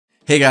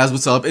Hey guys,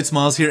 what's up? It's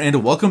Muaaz here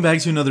and welcome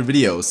back to another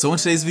video. So in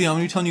today's video, I'm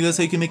going to be telling you guys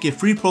how you can make a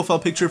free profile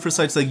picture for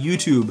sites like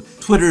YouTube,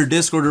 Twitter,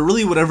 Discord, or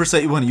really whatever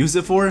site you want to use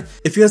it for.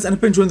 If you guys end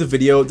up enjoying the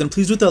video, then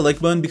please hit that like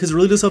button because it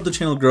really does help the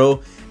channel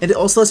grow. And it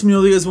also lets me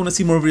know that you guys want to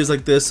see more videos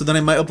like this, so then I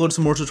might upload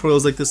some more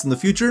tutorials like this in the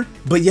future.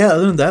 But yeah,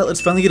 other than that,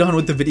 let's finally get on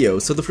with the video.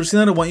 So the first thing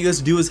that I want you guys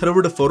to do is head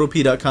over to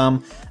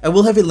Photopea.com. I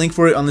will have a link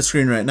for it on the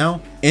screen right now.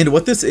 And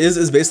what this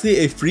is basically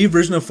a free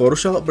version of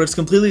Photoshop, but it's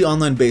completely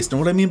online based. And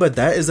what I mean by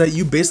that is that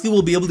you basically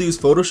will be able to use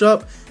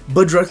Photoshop,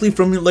 but directly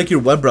from like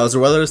your web browser,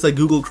 whether it's like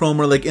Google Chrome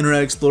or like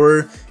Internet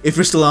Explorer, if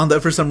you're still on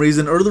that for some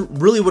reason, or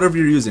really whatever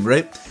you're using,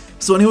 right?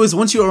 So anyways,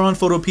 once you are on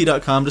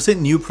Photopea.com, just hit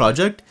new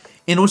project,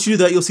 and once you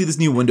do that, you'll see this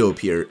new window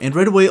appear. And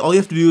right away, all you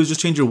have to do is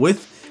just change your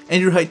width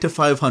and your height to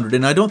 500,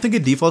 and I don't think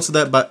it defaults to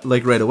that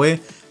like right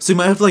away, so you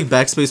might have to like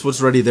backspace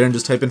what's already there and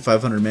just type in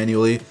 500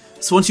 manually.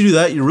 So once you do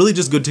that, you're really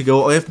just good to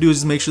go. All you have to do is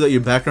just make sure that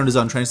your background is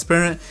on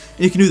transparent,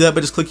 and you can do that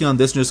by just clicking on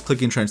this and just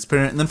clicking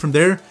transparent, and then from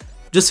there,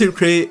 just hit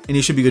create and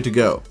you should be good to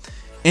go.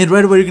 And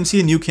right away you can see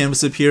a new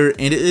canvas appear,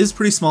 and it is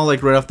pretty small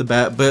like right off the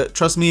bat, but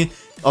trust me,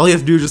 all you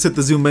have to do is just hit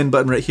the zoom in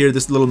button right here,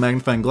 this little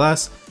magnifying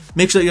glass.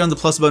 Make sure that you're on the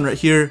plus button right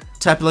here,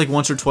 tap it like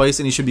once or twice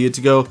and you should be good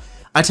to go.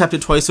 I tapped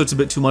it twice so it's a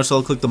bit too much, so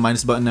I'll click the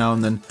minus button now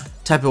and then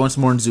tap it once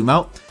more and zoom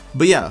out.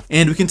 But yeah,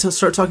 and we can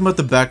start talking about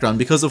the background,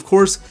 because of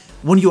course,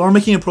 when you are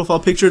making a profile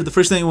picture, the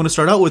first thing you want to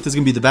start out with is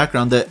going to be the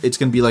background that it's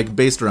going to be like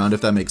based around, if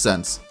that makes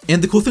sense.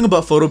 And the cool thing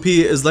about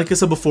Photopea is, like I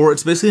said before,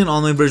 it's basically an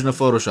online version of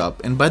Photoshop.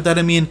 And by that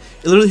I mean,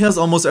 it literally has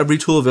almost every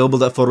tool available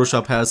that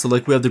Photoshop has. So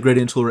like we have the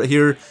gradient tool right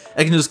here.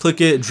 I can just click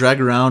it, drag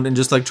around, and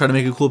just like try to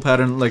make a cool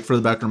pattern like for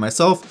the background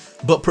myself.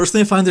 But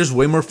personally I find there's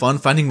way more fun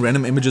finding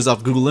random images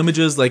off Google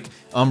Images, like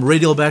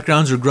radial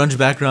backgrounds or grunge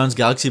backgrounds,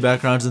 galaxy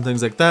backgrounds, and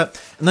things like that.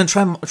 And then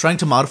trying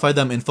to modify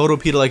them in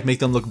Photopea to like make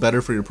them look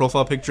better for your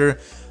profile picture.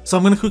 So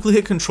I'm going to quickly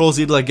hit Control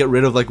Z to like get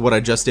rid of like what I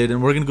just did,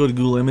 and we're going to go to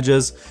Google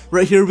Images.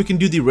 Right here we can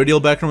do the radial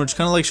background, which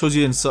kind of like shows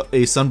you in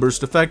a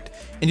sunburst effect,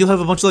 and you'll have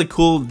a bunch of like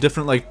cool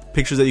different like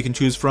pictures that you can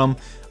choose from.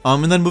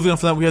 And then moving on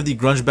from that, we have the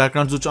grunge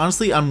backgrounds, which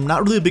honestly I'm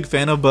not really a big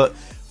fan of, but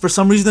for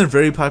some reason they're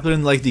very popular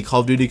in like the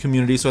Call of Duty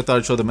community, so I thought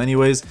I'd show them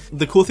anyways.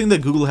 The cool thing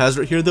that Google has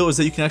right here though is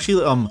that you can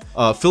actually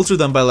filter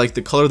them by like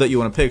the color that you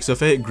want to pick. So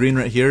if I hit green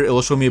right here, it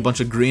will show me a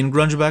bunch of green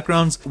grunge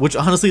backgrounds, which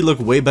honestly look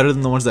way better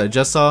than the ones that I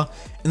just saw.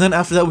 And then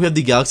after that we have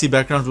the galaxy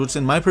backgrounds, which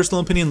in my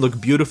personal opinion look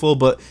beautiful,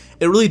 but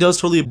it really does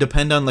totally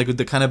depend on like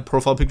the kind of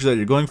profile picture that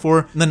you're going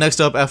for. And then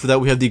next up after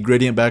that we have the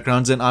gradient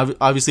backgrounds, and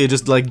obviously I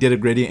just like did a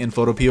gradient in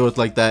Photopea with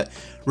like that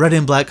red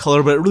and black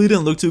color, but it really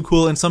didn't look too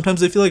cool. And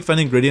sometimes I feel like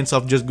finding gradients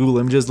off just Google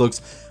Images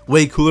looks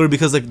way cooler,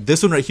 because like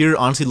this one right here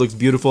honestly looks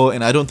beautiful,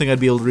 and I don't think I'd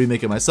be able to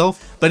remake it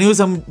myself. But anyways,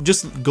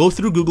 just go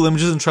through Google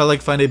Images and try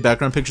like find a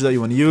background picture that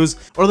you want to use,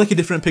 or like a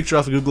different picture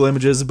off of Google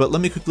Images. But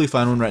let me quickly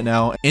find one right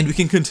now and we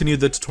can continue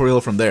the tutorial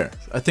from there.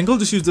 I think I'll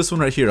just use this one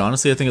right here.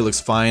 Honestly, I think it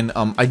looks fine.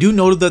 I do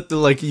note that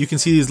like you can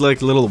see these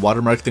like little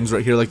watermark things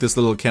right here, like this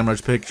little camera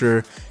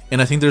picture,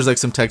 and I think there's like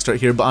some text right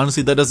here, but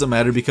honestly that doesn't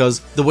matter, because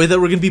the way that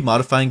we're going to be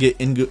modifying it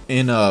in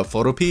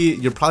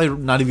Photopea, you're probably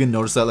not even going to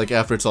notice that like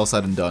after it's all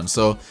said and done.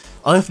 So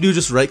all you have to do is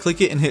just right click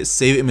it and hit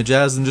save image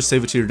as, and just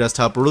save it to your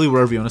desktop or really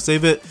wherever you want to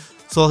save it.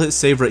 So I'll hit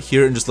save right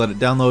here and just let it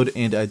download,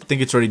 and I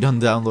think it's already done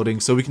downloading,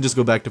 so we can just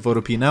go back to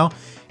Photopea now.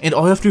 And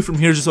all you have to do from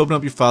here is just open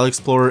up your file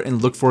explorer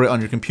and look for it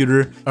on your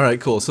computer. Alright,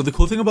 cool. So the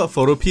cool thing about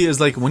Photopea is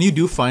like when you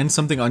do find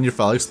something on your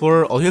file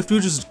explorer, all you have to do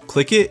is just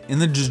click it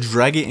and then just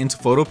drag it into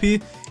Photopea,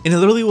 and it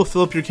literally will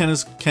fill up your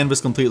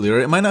canvas completely,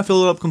 right? It might not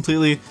fill it up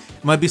completely.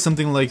 It might be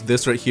something like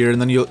this right here,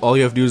 and then all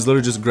you have to do is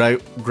literally just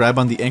grab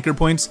on the anchor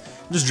points,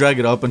 just drag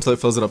it up until it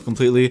fills it up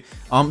completely.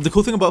 The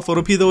cool thing about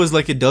Photopea though is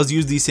like it does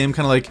use the same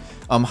kind of like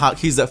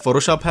hotkeys that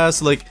Photoshop has.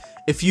 So like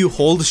if you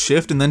hold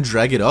shift and then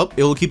drag it up,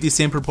 it will keep these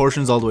same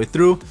proportions all the way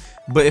through.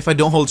 But if I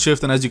don't hold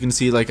shift, then as you can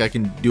see, like I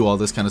can do all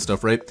this kind of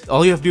stuff, right?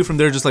 All you have to do from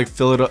there is just like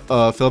fill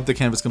up the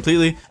canvas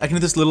completely. I can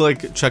hit this little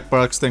like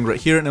checkbox thing right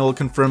here, and it will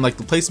confirm like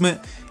the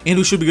placement, and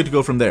we should be good to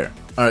go from there.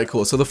 Alright,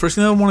 cool. So the first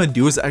thing I want to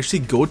do is actually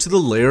go to the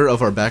layer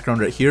of our background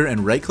right here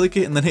and right click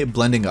it and then hit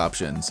blending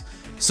options.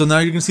 So now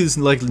you're going to see this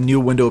like new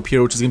window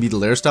appear, which is going to be the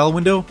layer style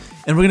window,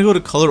 and we're going to go to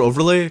color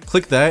overlay,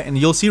 click that, and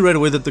you'll see right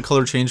away that the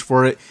color changed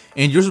for it,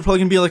 and yours is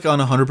probably going to be like on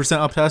 100%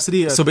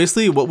 opacity. So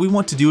basically what we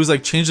want to do is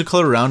like change the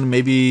color around and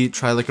maybe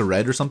try like a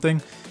red or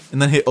something, and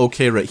then hit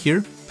OK right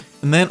here.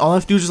 And then all I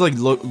have to do is just like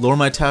lower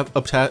my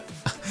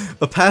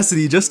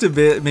opacity just a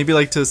bit, maybe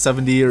like to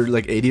 70 or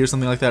like 80 or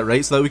something like that,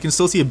 right? So that we can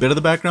still see a bit of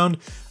the background,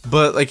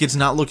 but like it's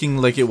not looking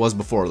like it was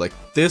before, like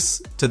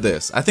this to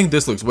this. I think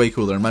this looks way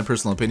cooler in my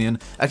personal opinion.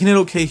 I can hit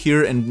OK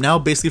here, and now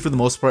basically for the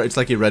most part it's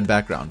like a red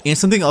background. And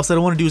something else that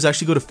I want to do is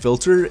actually go to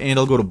filter, and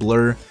I'll go to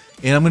blur,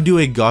 and I'm going to do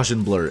a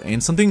Gaussian blur.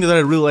 And something that I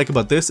really like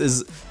about this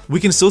is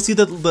we can still see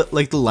that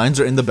the lines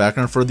are in the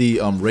background for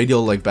the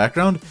radial like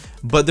background,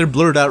 but they're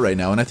blurred out right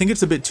now, and I think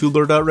it's a bit too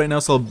blurred out right now,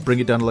 so I'll bring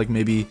it down to like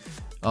maybe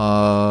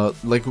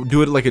like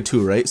do it like a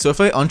 2, right? So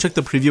if I uncheck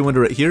the preview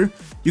window right here,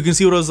 you can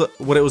see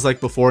what it was like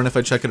before, and if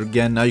I check it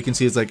again, now you can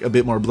see it's like a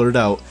bit more blurred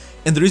out.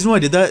 And the reason why I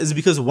did that is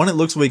because 1, it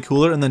looks way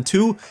cooler, and then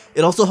 2,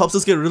 it also helps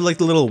us get rid of like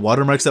the little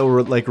watermarks that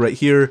were like right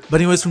here.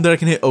 But anyways, from there I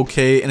can hit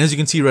OK, and as you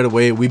can see right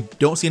away, we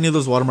don't see any of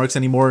those watermarks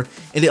anymore,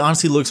 and it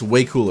honestly looks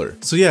way cooler.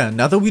 So yeah,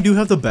 now that we do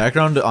have the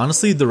background,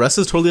 honestly the rest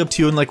is totally up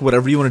to you and like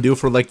whatever you want to do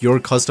for like your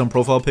custom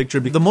profile picture.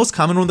 The most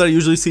common one that I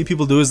usually see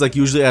people do is like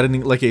usually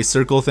adding like a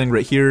circle thing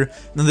right here,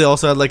 and then they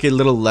also add like a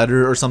little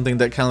letter or something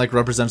that kind of like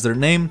represents their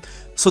name.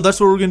 So that's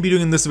what we're going to be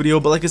doing in this video.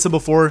 But like I said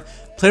before,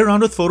 play around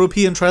with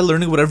Photopea and try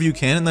learning whatever you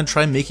can, and then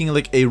try making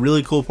like a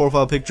really cool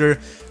profile picture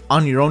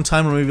on your own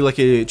time, or maybe like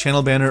a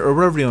channel banner or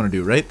whatever you want to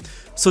do, right?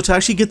 So to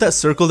actually get that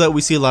circle that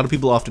we see a lot of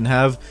people often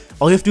have,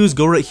 all you have to do is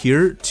go right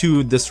here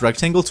to this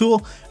rectangle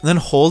tool and then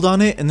hold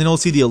on it, and then you'll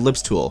see the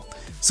ellipse tool.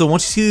 So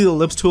once you see the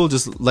ellipse tool,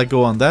 just let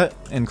go on that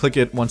and click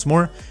it once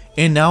more,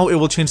 and now it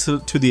will change to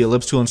the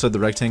ellipse tool instead of the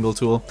rectangle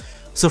tool.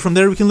 So from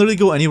there we can literally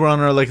go anywhere on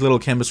our like little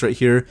canvas right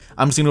here.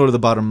 I'm just gonna go to the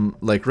bottom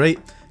like right,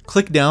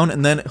 click down,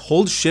 and then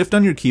hold shift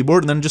on your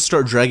keyboard, and then just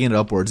start dragging it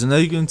upwards, and now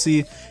you can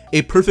see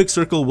a perfect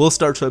circle will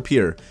start to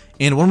appear.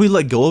 And when we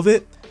let go of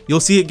it, you'll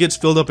see it gets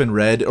filled up in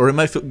red, or it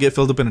might get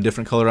filled up in a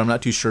different color. I'm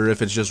not too sure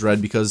if it's just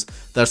red because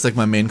that's like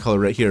my main color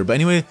right here. But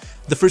anyway,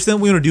 the first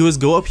thing we want to do is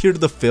go up here to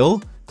the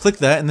fill, click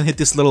that, and then hit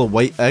this little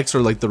white X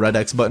or like the red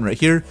X button right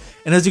here.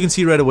 And as you can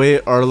see right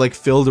away, our like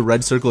filled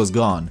red circle is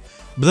gone.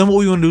 But then what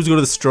we want to do is go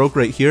to the stroke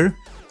right here,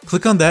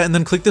 click on that, and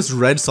then click this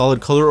red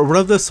solid color, or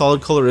whatever the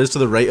solid color is to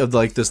the right of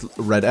like this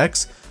red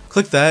X.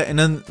 Click that, and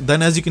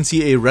then as you can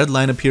see, a red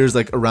line appears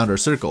like around our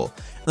circle.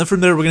 And then from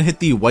there, we're gonna hit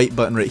the white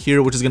button right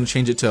here, which is gonna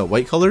change it to a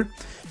white color.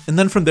 And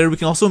then from there, we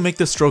can also make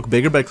the stroke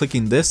bigger by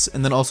clicking this,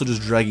 and then also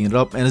just dragging it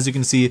up. And as you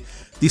can see,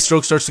 the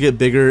stroke starts to get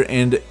bigger,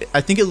 and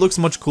I think it looks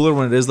much cooler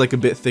when it is like a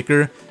bit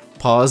thicker.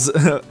 Pause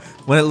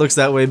when it looks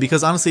that way,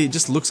 because honestly it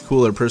just looks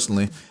cooler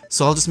personally.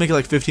 So I'll just make it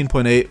like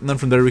 15.8, and then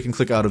from there we can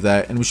click out of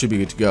that and we should be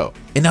good to go.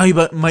 And now you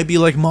might be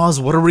like, Muaaz,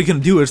 what are we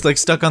gonna do? It's like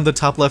stuck on the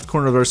top left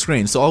corner of our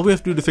screen. So all we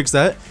have to do to fix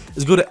that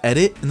is go to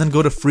edit and then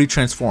go to free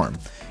transform.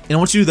 And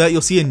once you do that,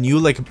 you'll see a new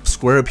like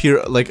square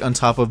appear like on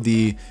top of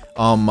the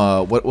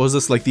what was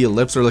this, like the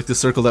ellipse or like the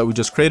circle that we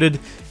just created.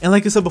 And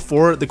like I said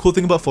before, the cool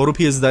thing about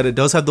Photopea is that it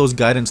does have those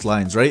guidance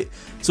lines, right?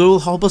 So it will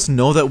help us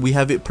know that we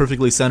have it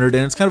perfectly centered,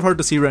 and it's kind of hard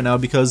to see right now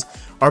because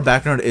our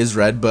background is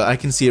red, but I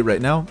can see it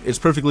right now. It's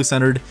perfectly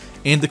centered.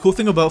 And the cool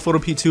thing about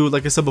Photopea 2,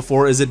 like I said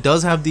before, is it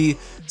does have the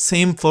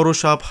same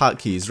Photoshop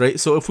hotkeys, right?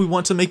 So if we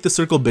want to make the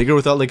circle bigger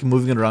without like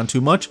moving it around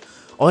too much,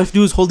 all you have to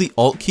do is hold the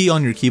Alt key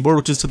on your keyboard,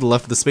 which is to the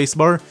left of the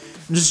spacebar,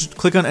 and just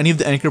click on any of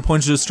the anchor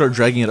points and just start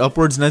dragging it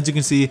upwards. And as you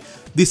can see,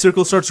 the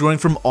circle starts growing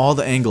from all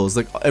the angles,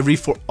 like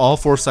all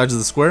four sides of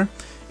the square.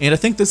 And I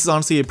think this is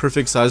honestly a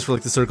perfect size for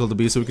like the circle to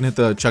be, so we can hit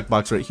the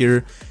checkbox right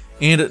here.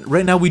 And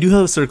right now we do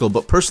have a circle,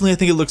 but personally I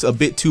think it looks a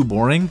bit too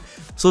boring.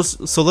 So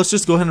let's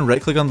just go ahead and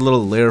right click on the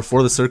little layer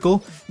for the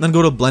circle, and then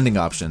go to blending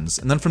options.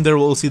 And then from there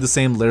we'll see the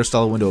same layer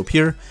style window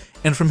appear.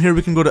 And from here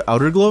we can go to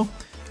outer glow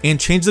and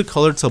change the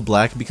color to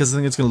black, because I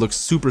think it's going to look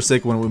super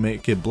sick when we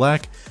make it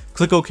black.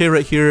 Click OK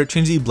right here,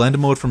 change the blend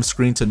mode from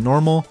screen to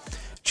normal,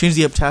 change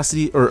the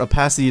opacity to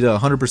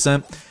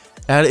 100%,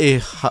 add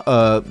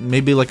a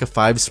maybe like a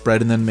 5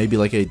 spread, and then maybe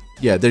like a,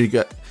 yeah, there you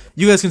go.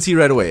 You guys can see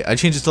right away, I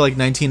changed it to like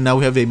 19, now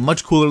we have a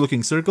much cooler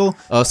looking circle.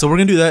 So we're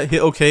gonna do that, hit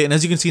OK, and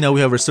as you can see now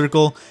we have our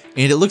circle,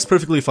 and it looks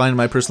perfectly fine in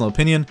my personal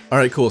opinion.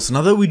 Alright, cool, so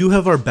now that we do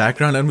have our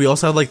background, and we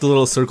also have like the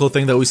little circle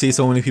thing that we see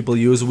so many people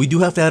use, we do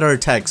have to add our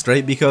text,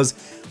 right? Because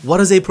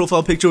what is a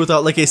profile picture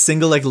without like a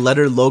single like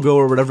letter, logo,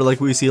 or whatever like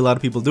we see a lot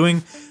of people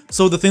doing?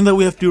 So the thing that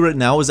we have to do right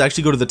now is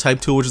actually go to the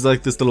type tool, which is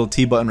like this little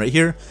T button right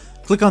here.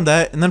 Click on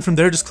that, and then from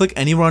there just click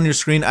anywhere on your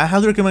screen. I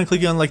highly recommend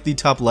clicking on like the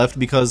top left,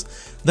 because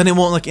then it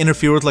won't like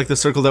interfere with like the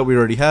circle that we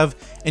already have,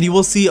 and you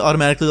will see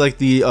automatically like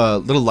the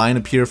little line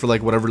appear for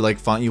like whatever like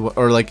font you,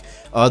 or like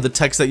the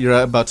text that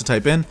you're about to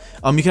type in.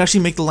 You can actually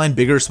make the line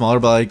bigger or smaller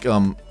by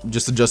like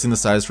just adjusting the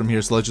size from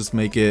here. So let's just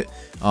make it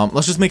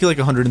like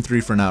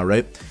 103 for now,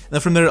 right? And then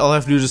from there all I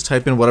have to do is just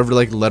type in whatever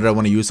like letter I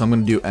want to use. So I'm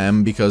going to do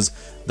M, because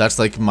that's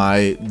like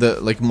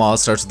like Muaaz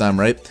starts with M,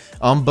 right?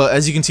 But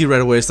as you can see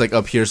right away, it's like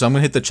up here, so I'm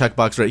gonna hit the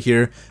checkbox right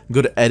here,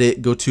 go to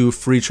edit, go to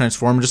free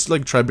transform, just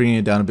like try bringing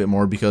it down a bit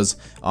more, because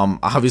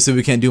obviously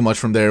we can't do much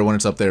from there when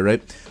it's up there,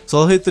 right? So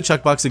I'll hit the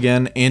checkbox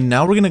again, and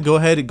now we're gonna go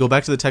ahead and go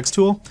back to the text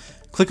tool,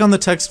 click on the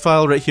text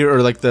file right here,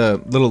 or like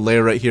the little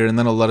layer right here, and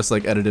then it'll let us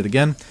like edit it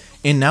again.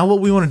 And now what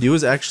we want to do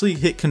is actually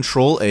hit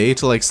Control A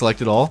to like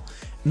select it all,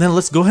 and then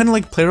let's go ahead and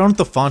like play around with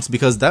the fonts,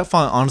 because that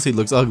font honestly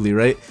looks ugly,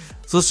 right?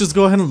 So let's just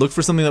go ahead and look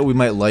for something that we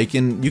might like,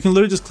 and you can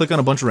literally just click on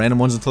a bunch of random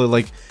ones until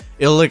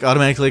it'll like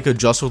automatically like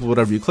adjust with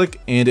whatever you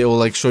click, and it will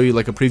like show you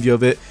like a preview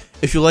of it.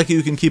 If you like it,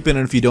 you can keep it,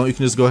 and if you don't, you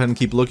can just go ahead and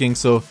keep looking.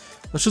 So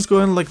let's just go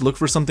ahead and like look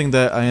for something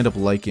that I end up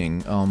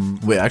liking.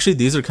 Wait, actually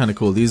these are kind of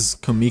cool. These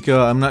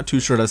Kamika, I'm not too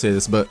sure how to say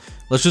this, but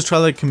let's just try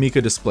like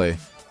Kamika display.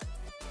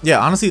 Yeah,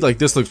 honestly, like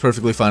this looks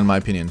perfectly fine in my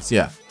opinion. So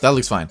yeah, that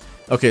looks fine.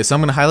 Okay, so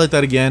I'm gonna highlight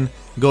that again,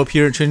 go up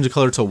here and change the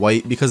color to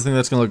white, because I think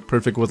that's gonna look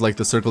perfect with like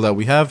the circle that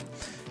we have.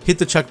 hit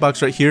the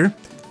checkbox right here,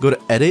 go to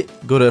edit,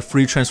 go to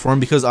free transform,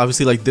 because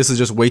obviously like this is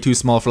just way too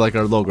small for like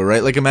our logo,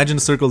 right? Like imagine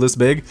a circle this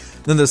big,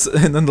 then this,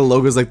 and then the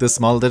logo is like this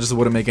small. That just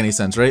wouldn't make any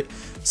sense, right?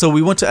 So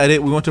we went to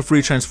edit, we went to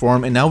free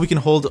transform, and now we can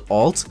hold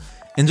Alt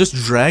and just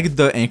drag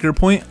the anchor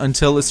point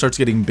until it starts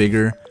getting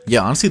bigger.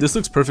 Yeah, honestly, this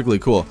looks perfectly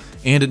cool.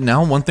 And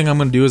now one thing I'm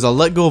gonna do is I'll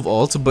let go of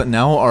Alt, but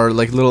now our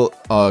like little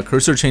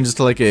cursor changes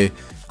to like a,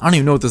 I don't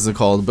even know what this is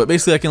called, but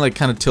basically I can like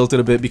kind of tilt it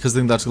a bit because I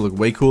think that's gonna look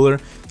way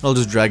cooler. I'll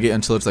just drag it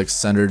until it's like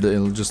centered.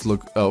 It'll just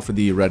look out for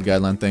the red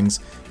guideline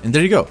things. And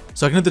there you go.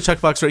 So I can hit the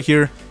checkbox right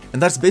here.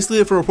 And that's basically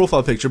it for a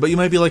profile picture, but you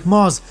might be like,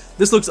 Muaaz,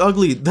 this looks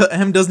ugly. The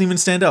M doesn't even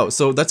stand out.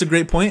 So that's a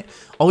great point.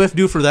 All we have to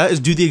do for that is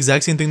do the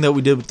exact same thing that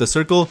we did with the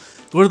circle.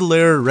 Go to the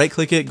layer, right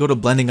click it, go to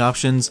blending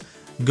options,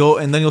 go,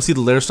 and then you'll see the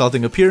layer style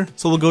thing appear.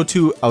 So we'll go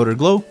to outer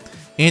glow.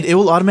 And it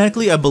will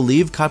automatically, I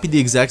believe, copy the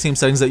exact same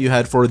settings that you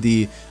had for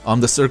the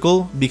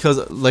circle,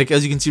 because like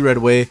as you can see right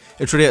away,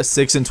 it's already at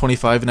 6 and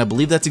 25, and I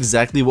believe that's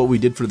exactly what we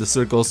did for the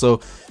circle.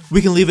 So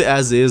we can leave it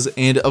as is,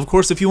 and of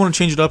course, if you want to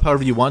change it up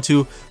however you want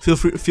to, feel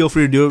free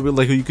to do it.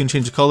 Like you can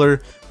change the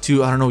color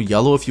to, I don't know,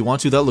 yellow if you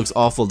want to. That looks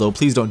awful though.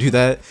 Please don't do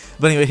that.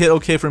 But anyway, hit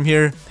OK from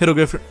here. Hit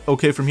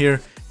OK from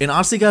here. And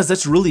honestly, guys,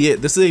 that's really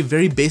it. This is a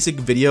very basic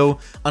video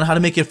on how to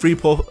make a free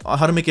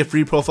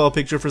profile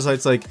picture for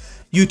sites like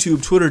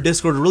YouTube, Twitter,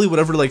 Discord, or really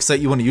whatever like site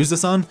you want to use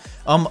this on.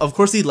 Of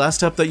course, the last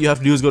step that you have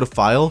to do is go to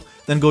File,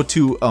 then go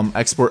to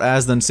Export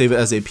As, then save it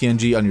as a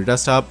PNG on your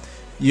desktop.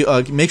 You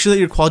make sure that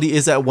your quality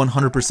is at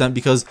 100%,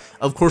 because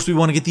of course we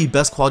want to get the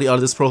best quality out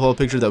of this profile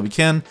picture that we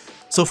can.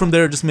 So from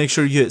there, just make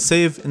sure you hit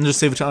save and just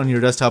save it on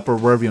your desktop or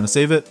wherever you want to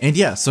save it. And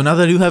yeah, so now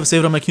that I do have it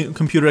saved on my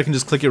computer, I can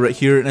just click it right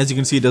here, and as you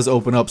can see, it does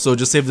open up. So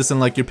just save this in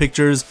like your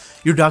pictures,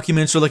 your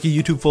documents, or like a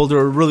YouTube folder,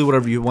 or really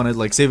whatever you want to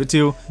like save it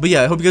to. But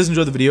yeah, I hope you guys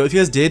enjoyed the video. If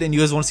you guys did and you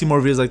guys want to see more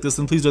videos like this,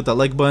 then please do hit that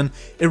like button.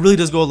 It really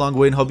does go a long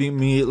way in helping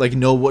me like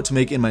know what to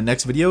make in my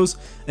next videos.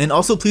 And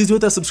also please do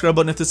hit that subscribe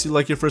button if this is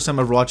like your first time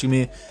ever watching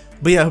me.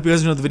 But yeah, I hope you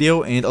guys enjoyed the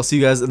video, and I'll see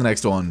you guys in the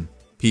next one.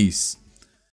 Peace.